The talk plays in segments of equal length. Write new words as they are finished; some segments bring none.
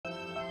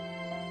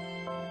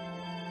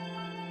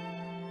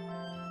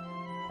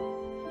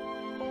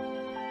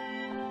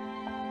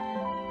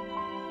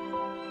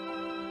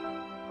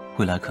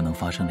未来可能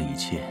发生的一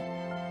切，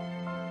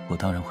我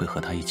当然会和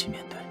他一起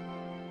面对。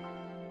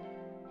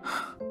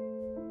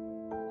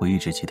我一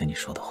直记得你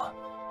说的话，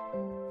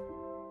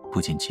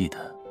不仅记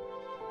得，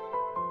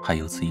还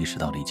由此意识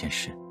到了一件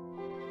事。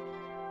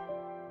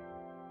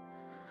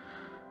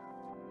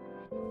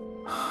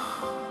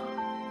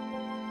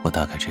我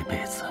大概这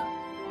辈子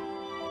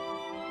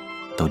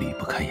都离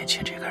不开眼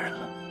前这个人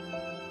了。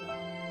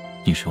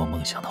你是我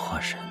梦想的化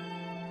身，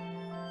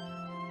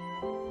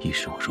亦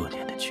是我弱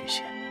点的局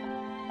限。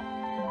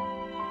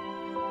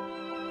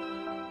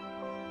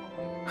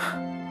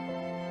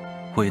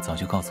我也早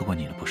就告诉过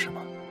你了，不是吗？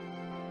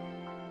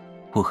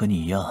我和你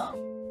一样，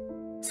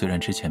虽然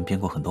之前编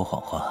过很多谎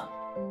话，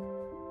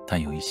但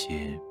有一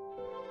些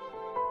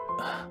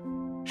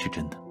是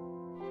真的。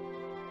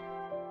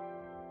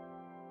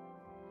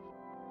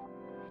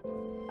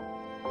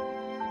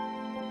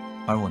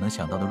而我能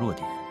想到的弱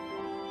点，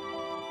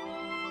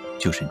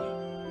就是你。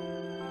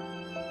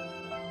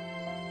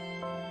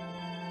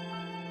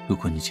如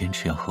果你坚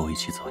持要和我一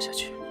起走下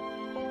去，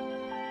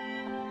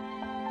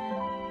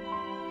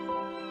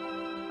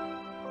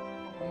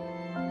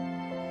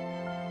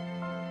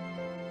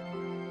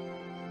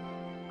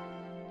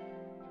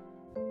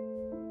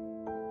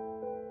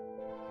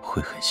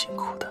会很辛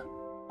苦的。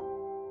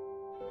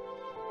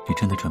你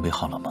真的准备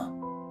好了吗？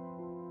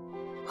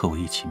和我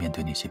一起面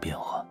对那些变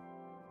化。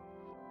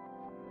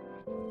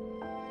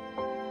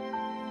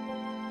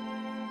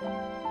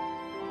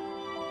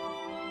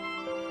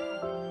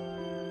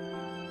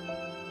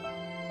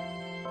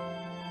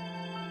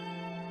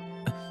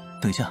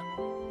等一下，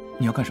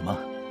你要干什么？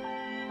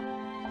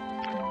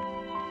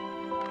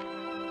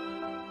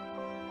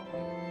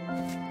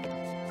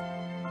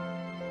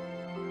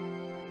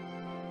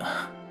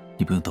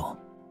你不用动，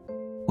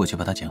我去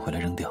把它捡回来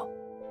扔掉。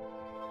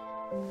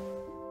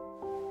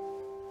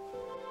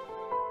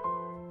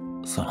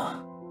算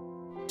了，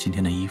今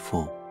天的衣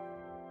服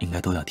应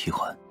该都要替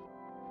换。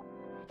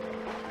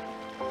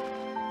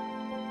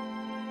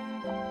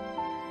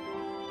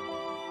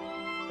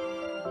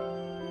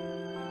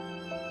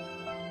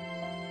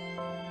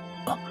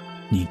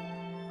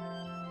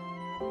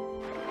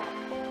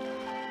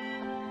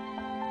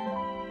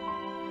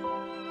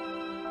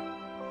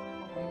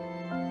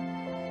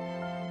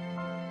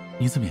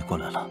你怎么也过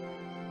来了？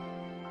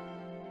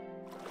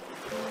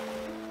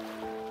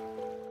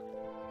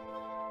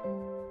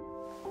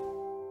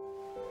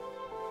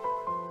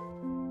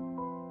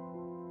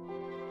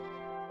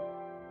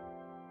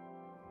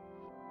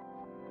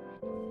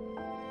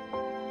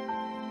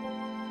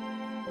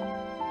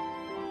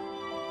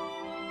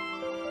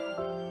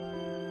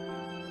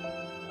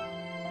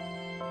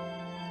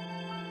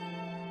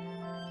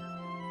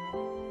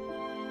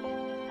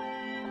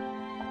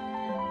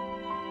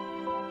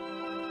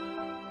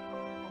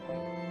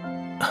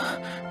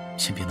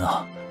先别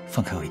闹，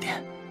放开我一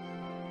点。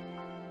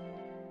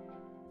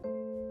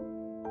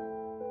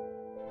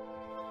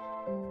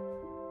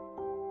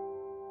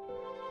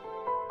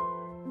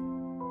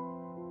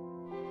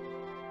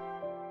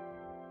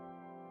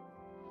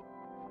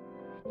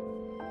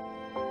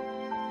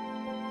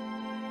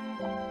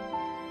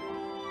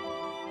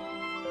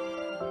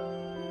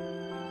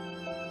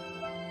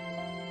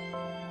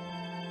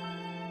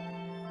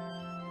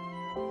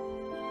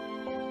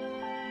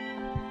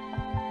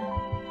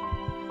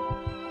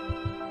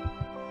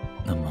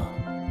那么，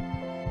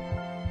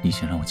你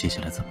想让我接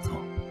下来怎么做？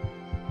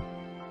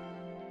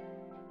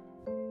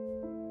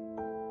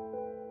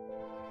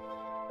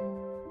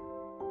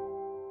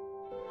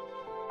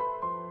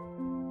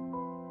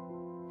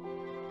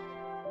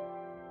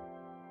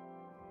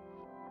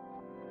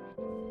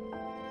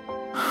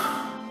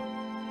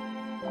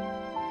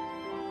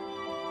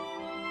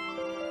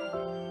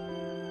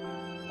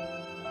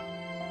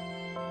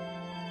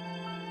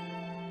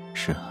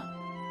是啊。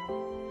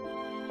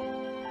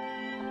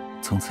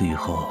从此以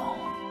后，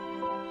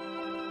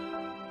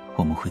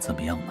我们会怎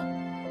么样呢？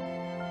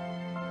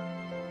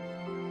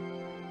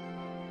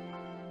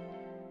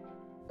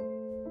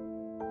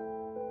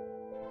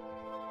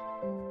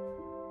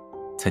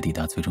在抵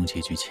达最终结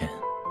局前，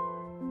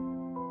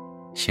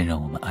先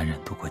让我们安然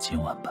度过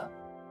今晚吧。